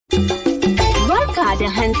da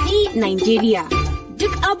Hantsi Nijeriya.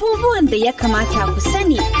 Duk abubuwan da ya kamata ku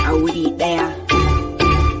sani a wuri ɗaya.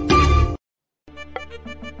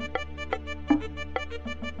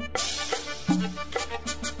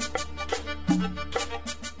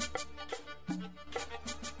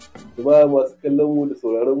 Jama'a masu kallon mu da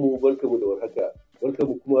sauraron mu barkamu da warhaka.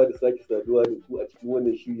 Barkamu kuma da sake saduwa da ku a cikin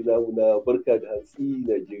wannan shiri namu na Barka da Hantsi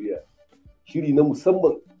Nijeriya. Shiri na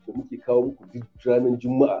musamman da muke kawo muku duk ranar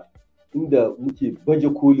Juma'a, inda muke baje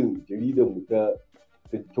kolin jaridar mu ta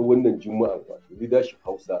wannan Juma'a, wato LEADERSHIP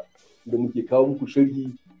Hausa, inda muke kawo muku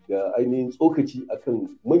sharhi da ainihin tsokaci akan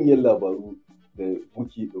manyan labaru da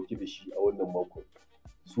muke ɗauke da shi a wannan makon.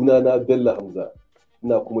 Sunana Bello Hamza,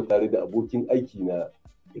 ina kuma tare da abokin aiki na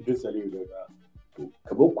Idris Aliyu Daga.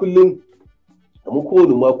 Kamar kullum, kamar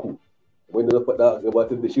kowane mako, wanda na faɗa a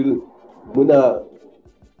gabatar da shirin, muna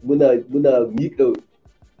miƙa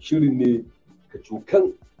shirin ne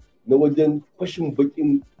kacokan na wajen fashin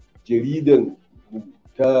baƙin jaridan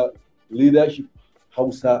ta LEADERSHIP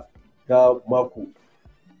Hausa ta mako.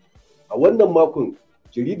 A wannan makon,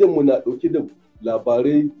 jaridanmu na ɗauke da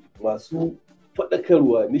labarai masu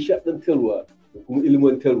faɗakarwa, nishaɗantarwa da kuma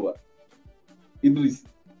ilmantarwa. Idris,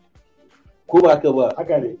 ko ba haka ba?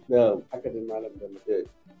 Haka ne. Haka ne malam Bello.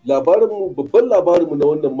 Labarinmu, babban labarinmu na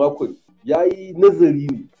wannan makon ya yi nazari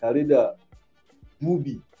ne tare da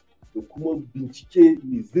dubi da kuma bincike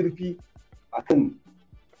mai zurfi akan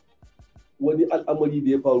wani al'amari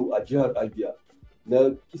da ya faru a jihar Abiya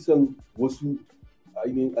na kisan wasu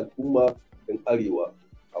ainihin al'umma ɗan arewa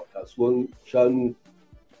a kasuwan shanu,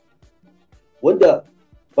 wanda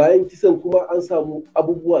bayan kisan kuma an samu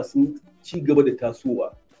abubuwa sun ci gaba da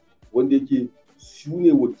tasowa, wanda yake su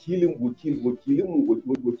ne wakilinmu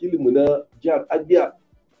na jihar Abiya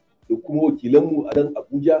da kuma wakilanmu a nan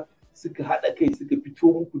Abuja suka haɗa kai suka fito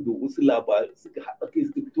muku da wasu labarai, suka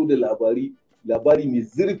fito da labari mai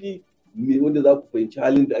zurfi mai wanda za ku fahimci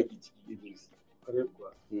halin da ake ciki, Idris. Kare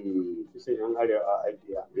kuwa. Kisan yan arewa a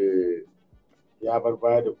Abiya. Ya bar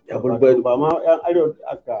baya da ba ma yan arewa da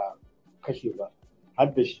aka kashe ba, har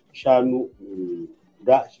da shanu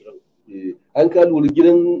da 20. An ka lura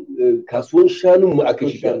gidan kasuwan shanun mu aka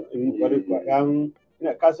shiga.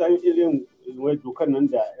 Ina kasan irin wai dokar nan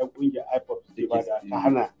da yan kungiyar IPOP zai bada ta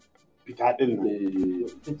hana fita din nan.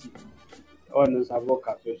 Ita ce wannan sabuwar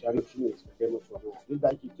kasuwar shanu shi ne suka kai masu wannan. Duk da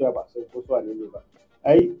ake cewa ba san ko su wane ne ba.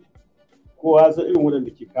 Ai kowa san irin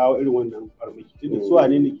waɗanda ke kawo irin wannan farmaki. Tunda su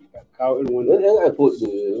wane ne ke kawo irin wannan. Yan IPOP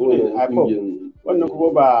wannan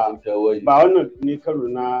kuma ba wannan ne karo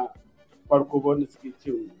na farko ba wanda suke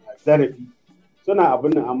cin zarafi. Suna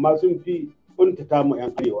abin nan amma sun fi kuntata mu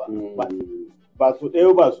yan arewa. Ba so ɗaya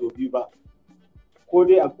ba so biyu ba, ko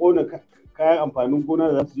dai a ƙona kayan amfanin gona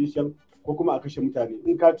da za su je shan, ko kuma a kashe mutane.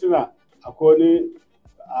 In ka tuna akwai wani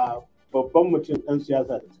babban mutum ɗan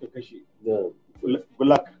siyasa da suka kashe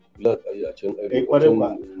Black a can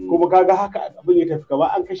arewa, kuma kaga haka abin ya tafi kama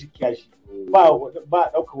an kashe kiyashi ba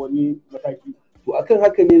a ɗauka wani mataki. To akan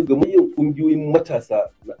haka ne gamayyar ƙungiyoyin matasa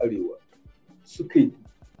na arewa suka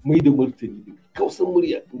mai da martani da kausan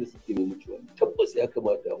murya, inda suke nemi cewa tabbas ya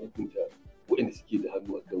kamata a hukunta waɗanda suke da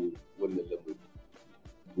hannu akan wannan lamari.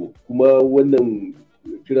 To kuma wannan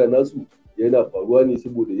kira nasu yana faruwa ne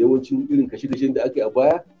saboda yawancin irin kashe-kashen da aka yi a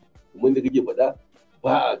baya, kuma da kake faɗa,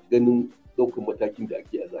 ba a ganin ɗaukar matakin da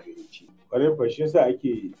ake a zahirance. Kwarai ba, shi yasa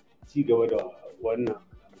ake ci gaba da wannan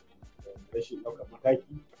rashin ɗaukar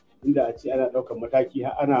mataki, inda a ce ana ɗaukar mataki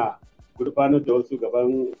har ana gurfanar da wasu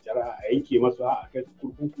gaban shari'a a yanke masu a kai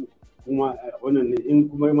kurkuku, kuma wannan ne in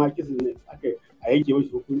kuma ma kisa ne aka a yanke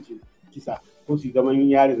masu hukuncin kisa ko su zaman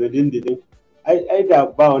yari na dindindin, ai da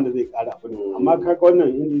ba wanda zai kara abin. Amma kaga wannan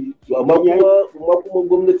inda amma kuma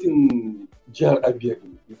gwamnatin jihar Abiya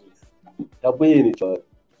ta bayyana cewa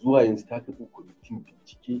zuwa yanzu ta kafa kwamitin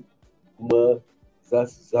bincike, kuma za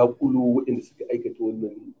su zakulo waɗanda suka aikata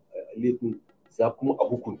wannan laifin, za kuma a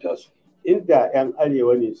hukunta su. Inda 'yan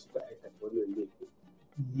arewa ne suka aikata wannan laifin,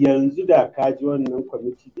 yanzu da ka ji wannan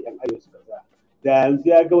kwamiti da 'yan arewa suka sa, da yanzu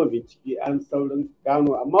ya gama bincike an saurin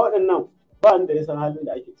gano, amma waɗannan ba wanda ya san halin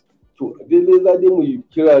da ake ciki. To daidai za dai mu yi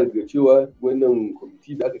kira ga cewa wannan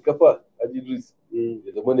kwamiti da aka kafa, Idris,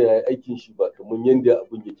 ya zama ya yi aikin shi ba kamar yadda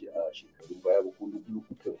abin yake a shekarun baya ba ko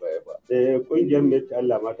lokutan baya ba. Ƙungiyar mai ta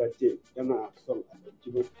Allah mata ce tana son a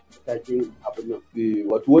ɗauki matakin abin nan.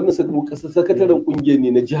 Wato wannan sakataren ƙungiyar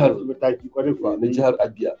ne na jihar na jihar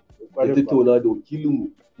Abiya. Ya tattauna da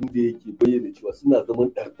wakilinmu inda yake bayyana cewa suna zaman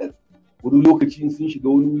ɗarɗar. Wani lokaci sun shiga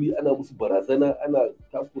wani wuri ana musu barazana, ana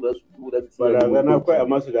takura su, barazana kawai a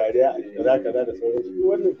masu dariya kaza da sauransu.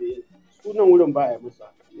 Wannan da sunan wurin ba a yi musu.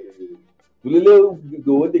 Lalle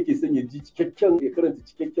ga wanda ke son ya ji cikakken, ya karanta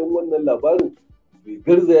cikakken wannan labarin, mai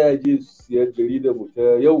garzaya je siyar jaridar mu ta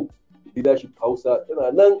yau Leadership Hausa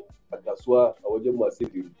tana nan a kasuwa a wajen masu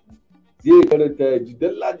jaridu. Zai karanta ya ji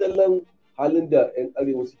dalla-dallan halin da 'yan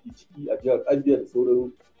arewa suke ciki a jihar Abiya da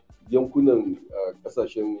sauran yankunan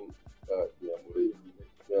kasashen yamurai.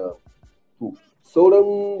 To,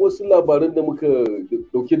 sauran wasu labaran da muka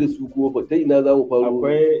dauke da su kuma ba ta ina za mu faru.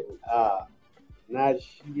 Akwai na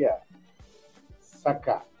shirya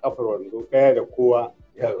saka kafar wando ɗaya da kowa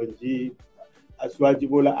ya kunji Asuwaji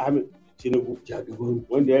Bola Ahmed Tinubu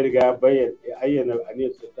wanda ya riga ya ayyana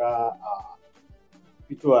aniyarsa ta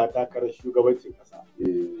fitowa takarar shugabancin ƙasa.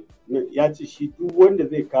 Ya ce shi duk wanda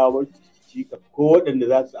zai kawo cika ko waɗanda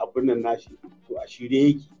za su abin nan nashi to a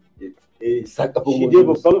shirye yake. Shi dai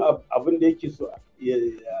babban abin da yake so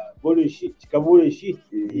burin shi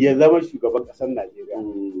ya zama shugaban ƙasar Najeriya.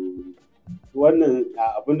 Wannan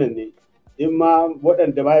abin nan ne in ma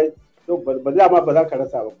waɗanda ba za ka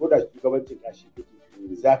rasa ba ko da shugabancin kashi kake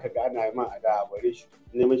za ka ga ana ma a da bare shi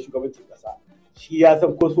neman shugabancin ƙasa. Shi ya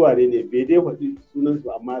san ko su wane ne bai dai faɗi sunan su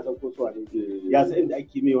amma ya san ko su wane ne, ya san inda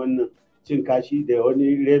ake mai wannan cin kashi da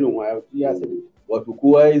wani renin waya ya sani. Wato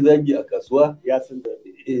kowa ya zagi a kasuwa ya san da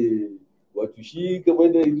wato shi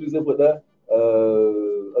kamar da Idris ya faɗa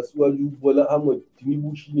Asuwaju Bola Ahmed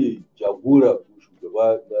Tinubu shine jagora ko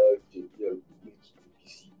shugaba na jam'iyyar mulki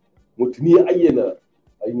APC. Mutuni ya ayyana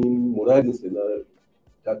ainihin muradinsa na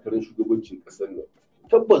takarar shugabancin ƙasar nan.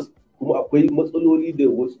 Tabbas kuma akwai matsaloli da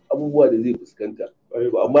wasu abubuwa da zai fuskanta.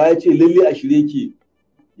 Amma ya ce lalle a shirye ke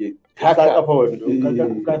ya taka kafa wando.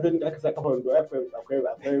 Kasan da aka sa kafa wando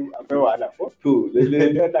akwai wahala ko? To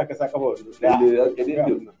lalle da aka sa kafa wando.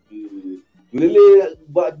 Lalle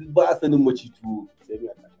ba a sanin macitu.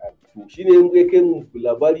 To shine ya kai mu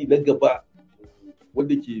labari na gaba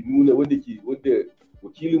wanda ke nuna wanda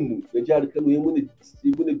wakilinmu na jihar Kano ya muna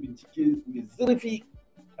bincike mai zurfi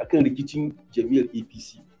akan rikicin jami'ar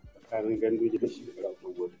APC tsakanin Ganduje da shi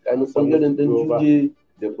tsakanin bangaren Ganduje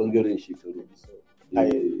da bangaren shekaru.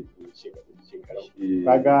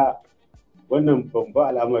 Kaga wannan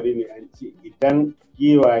babban al'amari ne an ce idan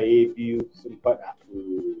giwaye biyu sun faɗa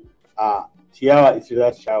a ciyawa ita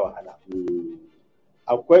za ta sha wahala.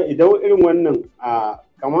 Akwai idan irin wannan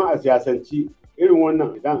kamar a siyasanci irin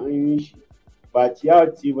wannan idan an yi shi ba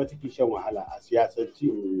ciyawa ce ba take shan wahala a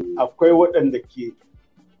siyasanci akwai waɗanda ke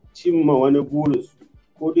cimma wani burinsu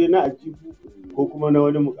ko dai na ajibu ko kuma na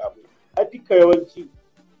wani mukamin. A duka yawanci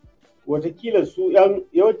watakila su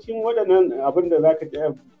yawancin waɗannan abin da za ka ji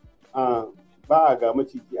ba a ga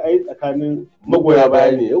maciji ai tsakanin magoya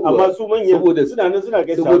baya ne amma su manyan suna nan suna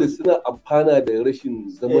gaisa saboda suna amfana da rashin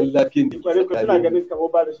zaman lafiyan da ke tsakanin suna ganin kamar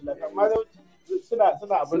ba da shi lafiya amma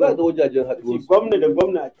suna abin da wajajen haɗuwa gwamna da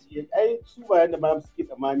gwamna a ci ai su ba yanda ma suke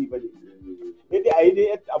tsammani ba ne sai dai a yi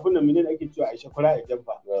dai abin da minin ake cewa a shakura a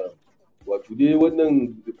jamfa. Wato dai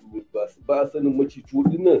wannan ba a sanin macicu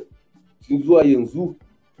dinnan sun zuwa yanzu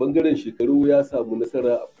bangaren shekaru ya samu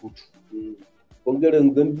nasara a kotu. Bangaren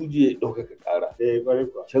Ganduje ya ɗaukaka ƙara.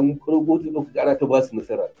 Can kotu ɗaukaka ƙara ta ba su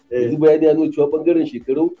nasara. Yanzu bayani ya nuna cewa bangaren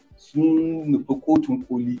shekaru sun nufi kotun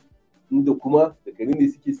koli inda kuma daga ne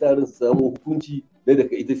suke sa ran su samu hukunci na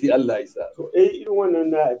daga ita sai Allah ya sa. To irin wannan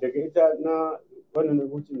na daga ita na wannan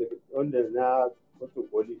hukuncin wanda na kotun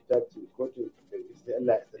koli ta ce kotun sai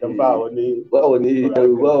Allah ya sa dan ba wani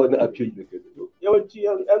appeal da kai. Yawanci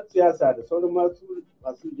yan siyasa da sauran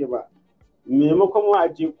masu jama'a maimakon a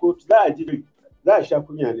je kotu za a sha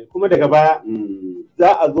kunya ne kuma daga baya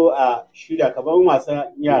za a zo a shirya kamar wasan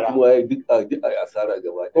yara kuma duk a asara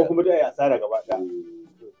gaba ɗaya ko kuma duk a asara gaba ɗaya.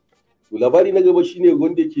 Labari na gaba shine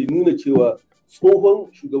wanda ke nuna cewa tsohon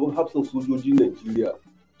shugaban hafsan sojojin Najeriya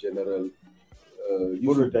General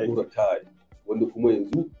Yusuf Buratai wanda kuma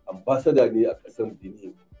yanzu ambasada ne a ƙasar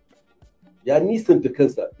Benin ya nisanta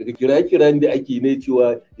kansa daga kiraye-kirayen da ake na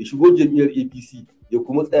cewa ya shigo jam'iyyar APC ya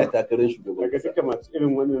kuma tsaya takarar shugaban daga duka masu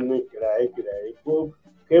irin wannan kiraye-kiraye ko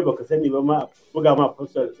kai baka sani ba ma buga ma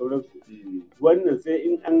fassa da sauransu wannan sai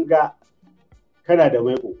in an ga kana da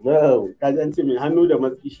maiko ka ji an ce mai hannu da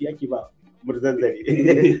matsi shi ake ba murzan zare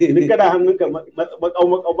duk kana hannunka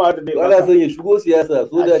makau ba da ba na son ya shigo siyasa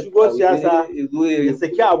so da shigo siyasa ya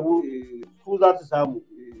saki abu su za su samu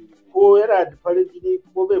ko yana da farin jini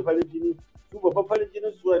ko bai farin jini su babban farin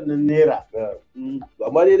jinin su wannan naira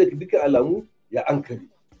amma dai daga dukkan alamu ya ankare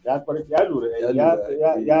ya lura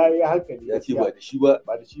ya hankali ya ce ba da shi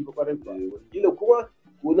ba kwarai ba kila kuma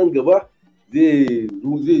ko nan gaba zai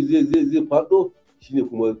faɗo shine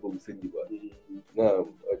kuma ba mu sani ba na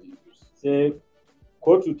sai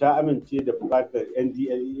kotu ta amince da buƙatar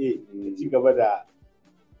NDLEA ta ci gaba da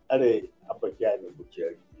tsare Abba Kyari.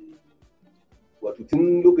 Wato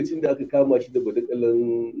tun lokacin da aka kama shi da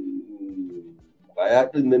badakalan kwaya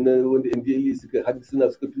din nan wanda NDLE suka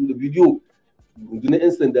haddasa suka fito da bidiyo, rundunar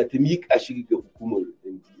 'yan sanda ta miƙa shi ga hukumar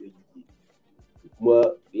NDLE,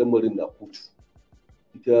 kuma lamarin na kotu.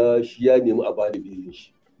 Ita shi ya nemi a bada belin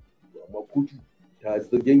shi, amma kotu ta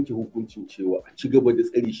yanke hukuncin cewa a ci gaba da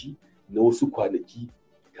tsare shi na wasu kwanaki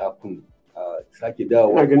kafin a sake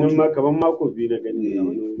dawowa. Ina ganin ma kamar mako biyu na gani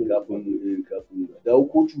kafin a dawo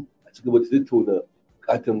kotu a ci gaba da tattauna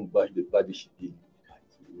katon ba da shi ne.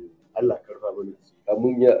 Allah karfa mana.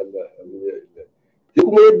 Amin ya Allah, amin ya Allah. Sai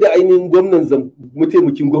kuma yadda ainihin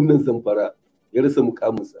mataimakin gwamnan Zamfara ya rasa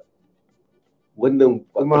mukaminsa. Wannan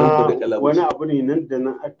kuma wani abu ne nan da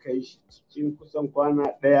nan aka yi cikin kusan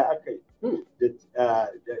kwana ɗaya aka yi da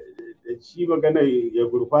shi magana ya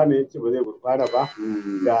gurfana ya ce ba zai gurfana ba,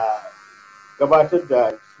 da gabatar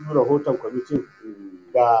da su rahoton kwamitin,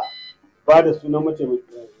 da ba da sunan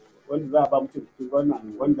wanda za a ba mataimakin gwamna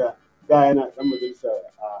wanda da yana dan majalisa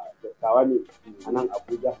a dattawa ne a nan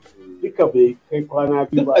Abuja, duka bai kai kwana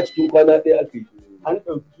biyu ba. A cikin kwana ɗaya aka yi. An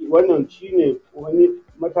ɗauki wannan shine wani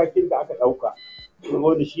matakin da aka ɗauka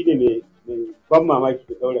wanda shine mai ban mamaki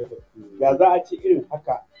da ɗaura kai. Da za a ce irin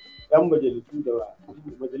haka ɗan majalisu da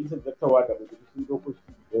majalisar dattawa da majalisun dokoki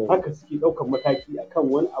haka suke ɗaukan mataki akan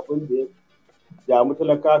wani abin da ya damu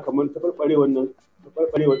talaka kamar taɓarɓarewar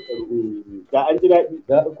tsaro, da an ji daɗi.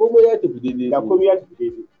 Da komai ya tafi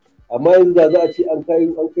daidai. Amma yanzu da za a ce an kai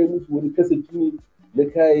musu wani kasafi ne na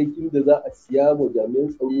kayayyakin da za a siya wa jami'an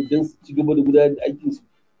tsaro don su ci gaba da gudanar da aikinsu,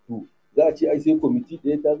 to za a ce ai sai kwamiti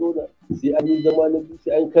ɗaya ta zauna, sai an yi zama na biyu,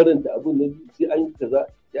 sai an karanta abin na biyu, sai an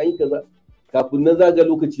yi kaza kafin nan zaga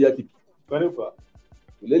lokaci ya tafi.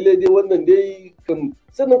 Lallai dai wannan dai kan,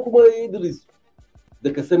 sannan kuma Idris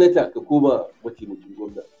daga sanata ka koma mataimakin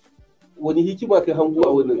gwamna, wani hikima kai hango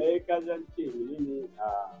a wannan? Ka zan ce menene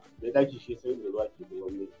da daki shi sai da ruwa ke da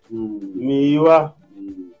gwamnati. Me yiwa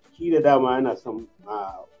shi da dama yana son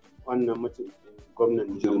wannan mataimakin gwamnan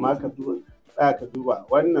ne, amma ka duba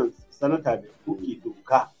wannan sanata da kuke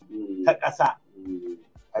doka ta ƙasa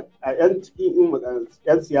a yan cikin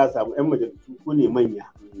yan siyasa yan majalisu ku ne manya,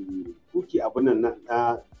 kuke abin nan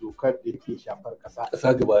na dokar da ke shafar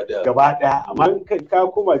ƙasa gaba ɗaya. Amma ka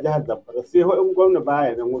koma jihar Zamfara sai in gwamna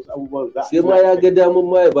baya nan wasu abubuwan za a sai ma ya ga daman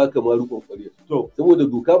ma ya baka ma rikon ƙwarya, saboda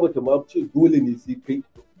doka bata ma ce dole ne sai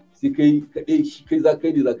kai kaɗai shi kai za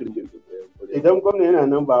kai ne za ka rinka ƙwarya. Idan gwamna yana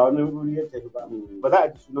nan ba wani wuri ya tafi ba za a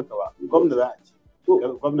ji sunanka ba, gwamna za a ci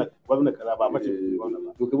gwamna kaza ba mace gwamna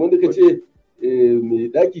ba. To kamar da ka ce mai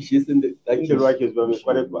ɗaki shi sun da ɗaki da ruwa ke zuwa mai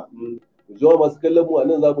kwarai ba. Zuwa masu kallon mu a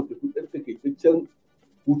nan za mu tafi ɗan takaitaccen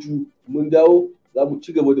hutu, mun dawo za mu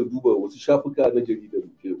ci gaba da duba wasu shafuka na jaridar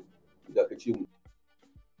mu. Da ka ce mu.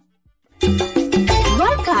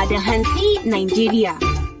 Barka da hantsi Nijeriya,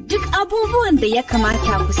 duk abubuwan da ya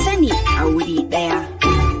kamata ku sani a wuri ɗaya.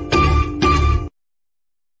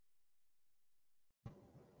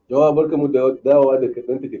 Jama'a barkamu da dawowa da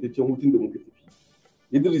kaɗan takaitaccen hutun da muka tafi.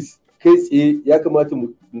 Idris, kai tsaye ya kamata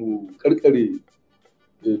mu karkare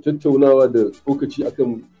tattaunawa da tsokaci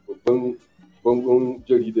akan babban bangon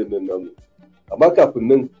jaridar nan namu. Amma kafin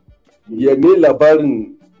nan, ya ne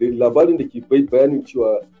labarin da ke bayanin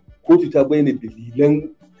cewa kotu ta bayyana dalilan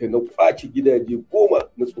ta na kwace gidaje 10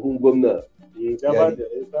 na tsohon gwamna. Ta ba da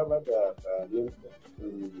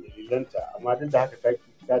dalilanta, amma duk da haka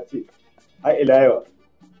ta ce har ila yau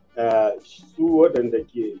su waɗanda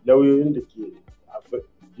ke lauyoyin da ke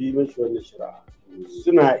yi mashi wannan shari'a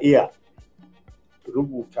suna iya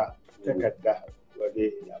rubuta takarda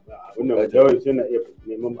wadda lauyoyi suna iya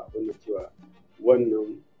neman abin da cewa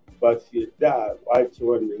wannan ba su yadda a kwace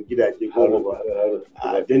wannan gidaje 10 ba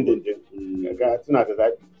a dindindin. Kaga suna da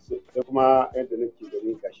zaɓi. Sai kuma yadda nake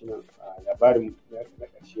gani gashi nan labarin ya na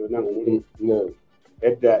ƙarshe nan wurin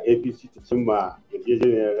yadda APC ta cimma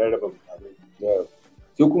yarjejeniyar rarraba mutane.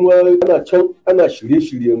 Sai kuma ana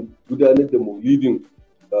shirye-shiryen gudanar da maulidin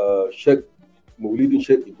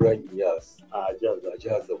Sheikh Ibrahim Yas a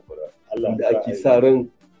jihar Zamfara, da ake sa ran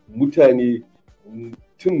mutane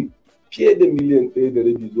tun fiye da miliyan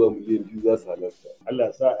 1.5 zuwa miliyan 2 za su halarta.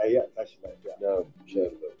 Allah sa a yi a tashi lafiya. Na'am, insha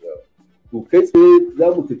Allah. To kai tsaye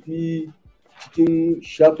za mu tafi cikin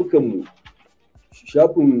shafukanmu,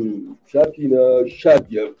 shafi na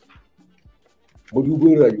 15.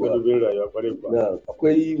 Madubin rayuwa kwarai ba.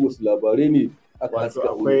 Akwai wasu labarai ne aka haska.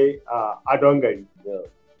 Akwai adon gari.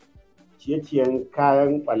 Ciye-ciyen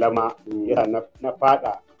kayan kwalama yana na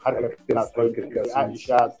fada harkar kasuwanci.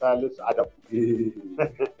 Aisha Salisu Adam.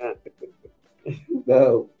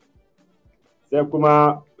 Sai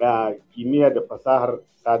kuma kimiyya da fasahar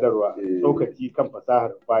sadarwa, tsokaci kan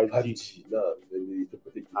fasahar 5G.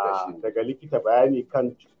 Daga likita bayani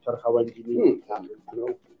kan cutar hawan jini.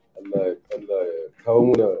 Allah ya kawo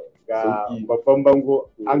muna ga sauki. babban bango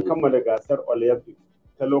an kammala gasar Olympic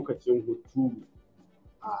ta lokacin hunturu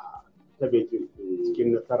a ta Beijing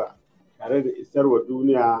cikin nasara tare da isarwa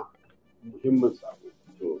duniya muhimmin sako.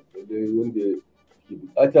 To dai wanda ke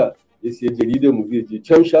bukata ya siya jaridar mu zai je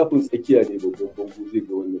can shafin tsakiya ne babban bango zai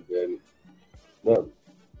ga wannan bayanin. Na'am.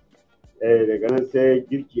 Daga nan sai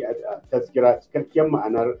girki a taskira cikakken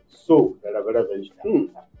ma'anar so da rabe-raben shi.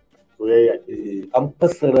 Soyayya ke. An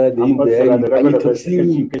fassara da yin bayani an yi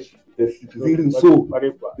tafsirin so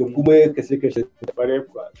da kuma ya kashe-kashe.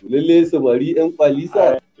 Lalle samari 'yan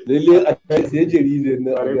kwalisa lalle a sai jaridar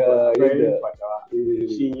na ga yadda.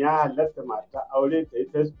 Shin ya halatta mata aure ta yi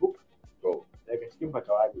Facebook? Daga cikin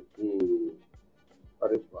fatawa ne.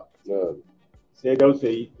 Sai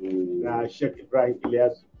dausayi na Sheikh Ibrahim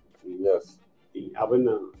Ilyasu. Abin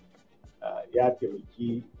nan ya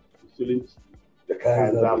taimaki musulunci da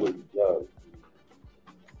kayan zamani.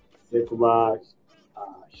 Sai kuma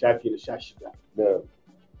shafi na 16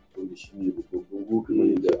 wanda shi ne babban kamar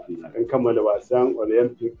yadda ake an kammala wasan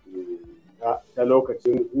Olympic ta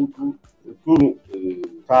lokacin hunturu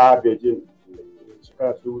ta Beijing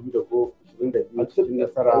shekara 2022 cikin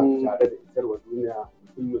nasara tare da isarwa duniya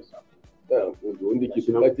muhimmin sako. Wanda ke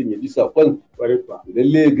bukatun ya ji sakon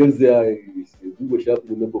lalle garzaya ya duba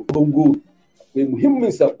shafin na babban bango akwai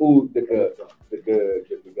muhimmin sako daga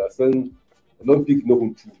gasan Olympic na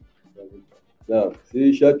hunturu.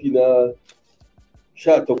 Sai shafi na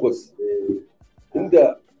 18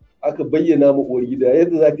 inda aka bayyana ma uwar gida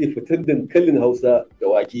yadda za ta yi fitar dankalin Hausa da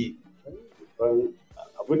wake.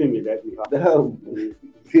 Abu ne mai daɗi.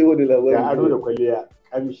 Sai wani labari. Ya ado da kwalliya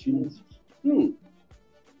ƙamshin jiki.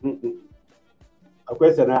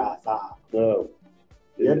 Akwai sana'a sa'a.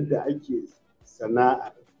 Yadda ake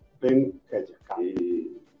sana'ar ɗinka jaka.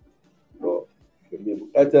 Mai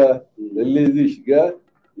bukata lalle zai shiga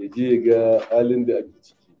ya je ga halin da ake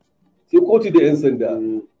ciki. Sai kotu da 'yan sanda.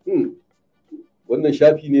 Wannan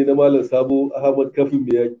shafi ne na Malam Sabo Ahmad Kafin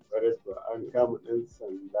mai yaki. An kama ɗan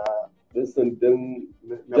sanda. Ɗan sandan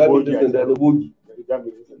jami'in ɗan sanda na bogi.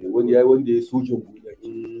 Wanda ya sojan gona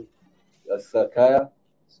ke. Ya sa kaya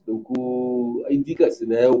su ɗauko ID card su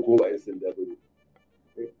na yawo ko ba 'yan sanda ba ne.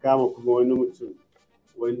 Kama kuma wani mutum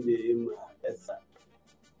wanda ya yi ma ɗansa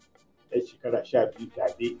ɗan shekara 12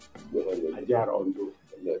 fyaɗe a jihar Ondo.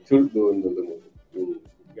 Tur da wannan zama.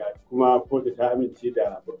 Ga kuma kotu ta amince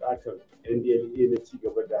da buƙatar NDLEA na ci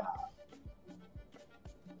gaba da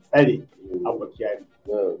tsare Abba Kyari.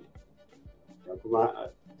 Da kuma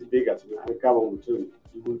dai ga suna an kama mutum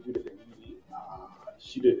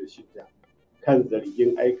 2,606 kan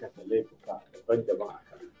zargin aikata laifuka daban-daban a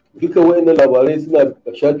kan. Duka wayannan labarai suna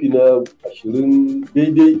a shafi na 20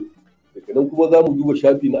 daidai. Daga nan kuma za mu duba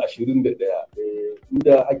shafi na 21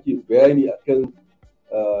 inda ake bayani akan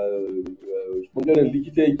bangaren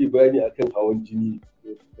likita yake bayani akan hawan jini.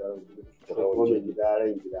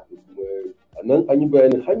 A nan an yi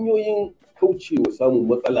bayanin hanyoyin kaucewa samun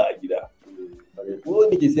matsala a gida. Kuma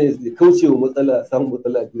wanda ke sai ya kaucewa matsala samun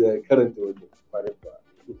matsala a gida ya karanta wannan.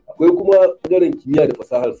 Akwai kuma bangaren kimiyya da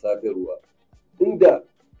fasahar sadarwa inda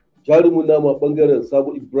jarumin nama bangaren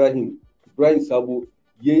Sabo Ibrahim Sabo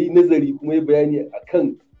ya yi nazari kuma ya bayani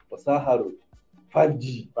akan fasahar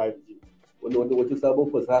 5G. Wanda wata sabon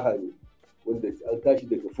fasaha ne wanda an tashi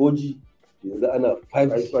daga 4G yanzu ana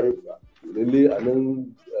 5G. Lalle a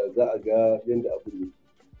nan za a ga yadda abu ne.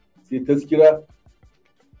 Sai taskira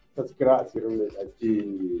asirin mai tsarki.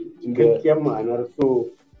 Cikakkiyar ma'anar so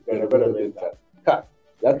da rabe-rabenta.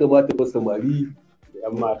 Ya kamata ba samari da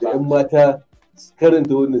 'yan mata su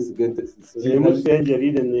karanta wannan su ganta su je musu yan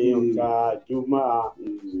jaridan ne yau ta Juma'a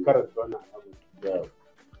su karanta wannan abu.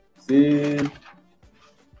 Sai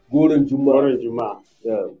goron Juma'a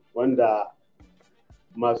wanda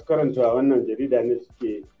masu karanta wannan jarida ne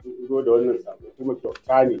suke zo da wannan sako kuma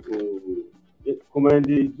kyauta ne kuma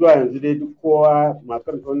zuwa yanzu dai duk kowa masu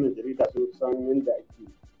karanta wannan jarida sun san yadda ake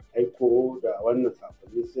aiko da wannan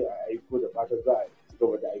sakonni sai a aiko da fatan za a ci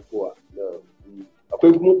gaba da aikowa.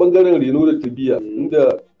 Akwai kuma bangaren reno da tabiya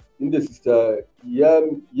inda sista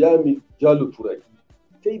Yami Jalo Turaki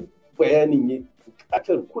ta yi bayanin ya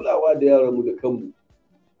bukatar kulawa da yaranmu da kanmu.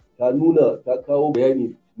 Ta kawo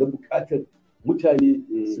bayani na bukatar mutane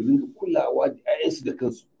su rinka kulawa da 'ya'yansu da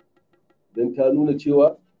kansu don ta nuna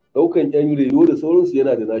cewa daukan 'yan reno da sauransu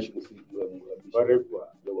yana da nashi musulmi.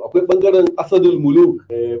 Akwai bangaren Asadul Muluk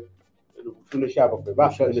rubutu na 17 ba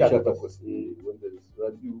 18 wanda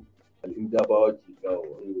Rabiu Al'indabawa ke kawo.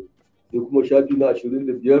 Sai kuma shafi na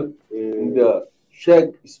 25 inda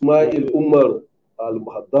Sheikh Ismail Umar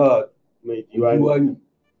Al-Muhaddad mai diwani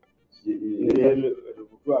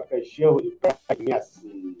rubutu a kan Shehu Ibrahim Yas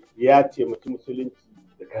ya taimaki musulunci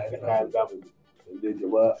da kayan zamani. Lallai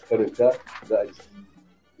jama'a karanta za a ci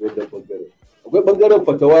wannan bangaren. Akwai bangaren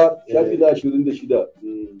fatawa shafi na 26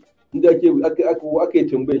 inda aka yi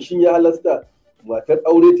tambayar shin ya halasta matar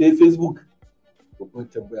aure ta yi Facebook. Babban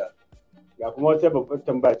tambaya. Ga kuma wata babban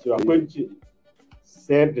tambaya cewa kunci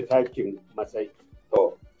sayar da takin masai.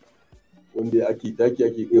 Wanda ake taki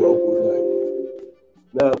ake kai wa gona.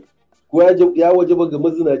 Na ko ya waje ga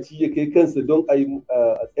mazinaci ya kai kansa don a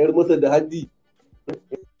tsayar masa da haddi.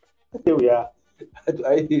 Ya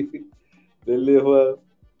ai lalle fa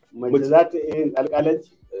mace za ta yin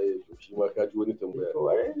alƙalanci. To shi ma ka ji wani tambaya. To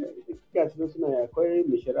ga su suna akwai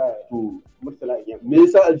mishira to murtala iya. Me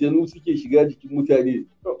yasa aljanu suke shiga jikin mutane?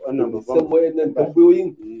 Wannan babban wayannan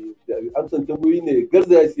tambayoyin da amsan tambayoyi ne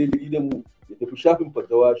garzaya sai jaridan mu ya tafi shafin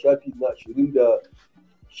fatawa shafi na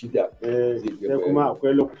 26. Sai kuma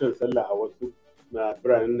akwai lokutan sallah a wasu na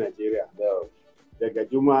biranen Najeriya. Daga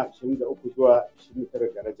Juma'a 23 zuwa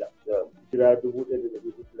 29 ga Rajab. Kira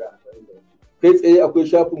 1440. Kai tsaye akwai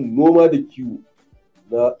shafin noma da kiwo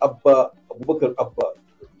na Abubakar Abba.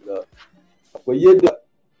 Akwai yadda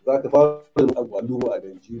za ka fara yin agwaluma a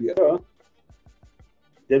Najeriya.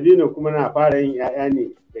 Dabino kuma na fara yin 'ya'ya ne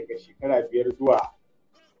daga shekara 5 zuwa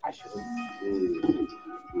 20.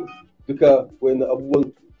 Duka wayannan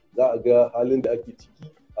abubuwan za a ga halin da ake ciki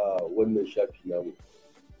a wannan shafi namu.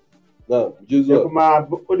 Na je zuwa kuma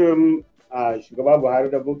kudin shugaba Buhari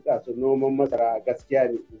da bunƙasa noman masara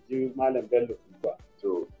gaskiya ne ji Malam Bello Kuba.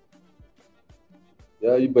 To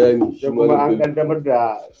ya yi bayani shi kuma an kaddamar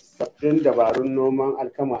da sabbin dabarun noman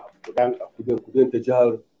alkama a kudan ta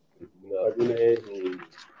jihar Kaduna.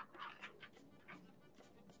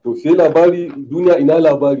 To sai labari duniya ina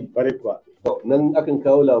labari. Bare kuwa. Nan akan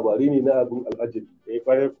kawo labarai ne na abin al'ajabi.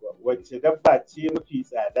 Bare kuwa. Wacce dabba ce mafi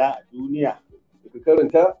tsada a duniya? Ka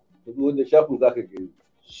karanta ka zo da shafin zaka gani.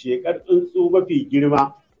 Shekar tsuntsu mafi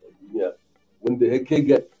girma a duniya wanda ya kai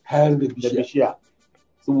ga hayar da bishiya.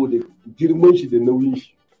 Saboda girman shi da nauyin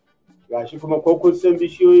shi. Gashi kuma ko kun san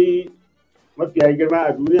bishiyoyi mafiya girma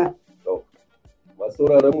a duniya? Masu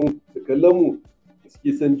sauraron mu da kallon mu da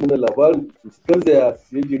suke son juna labarin su garzaya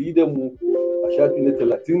sai jaridan mu a shafi na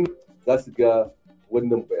 30 za su ga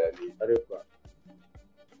wannan bayanai.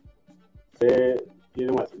 Sai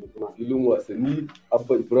filin wasanni kuma. Filin wasanni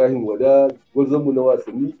Abba Ibrahim Wada gwarzon mu na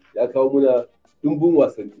wasanni ya kawo muna dimbin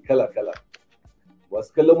wasanni kala-kala.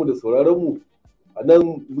 Masu kallon mu da sauraron mu a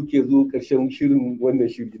nan muke zo ƙarshen shirin wannan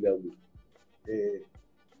shiri namu.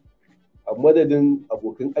 A madadin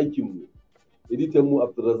abokan aikinmu, editanmu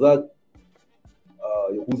Abdulrazak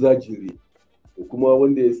Yahuza Jere, da kuma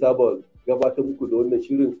wanda ya saba gabatar muku da wannan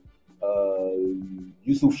shirin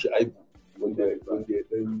Yusuf Shu'aibu wanda ya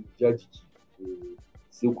ɗan jajiki.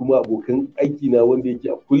 Sai kuma abokan aikina wanda yake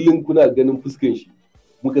a kullum kuna ganin fuskan shi,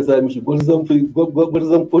 muka sa mishi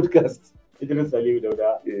gwarzon podcast. Idris Aliyu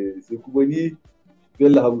Dauda. Sai kuma ni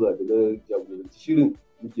Bello Hamza da na jagoranci shirin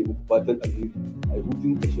muke muku fatan alheri a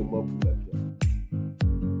hutun ƙarshen mako lafiya.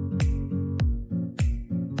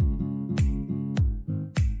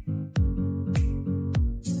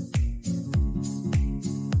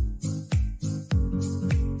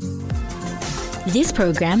 This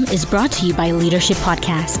program is brought to you by Leadership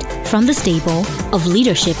Podcast from the stable of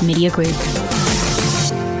Leadership Media Group.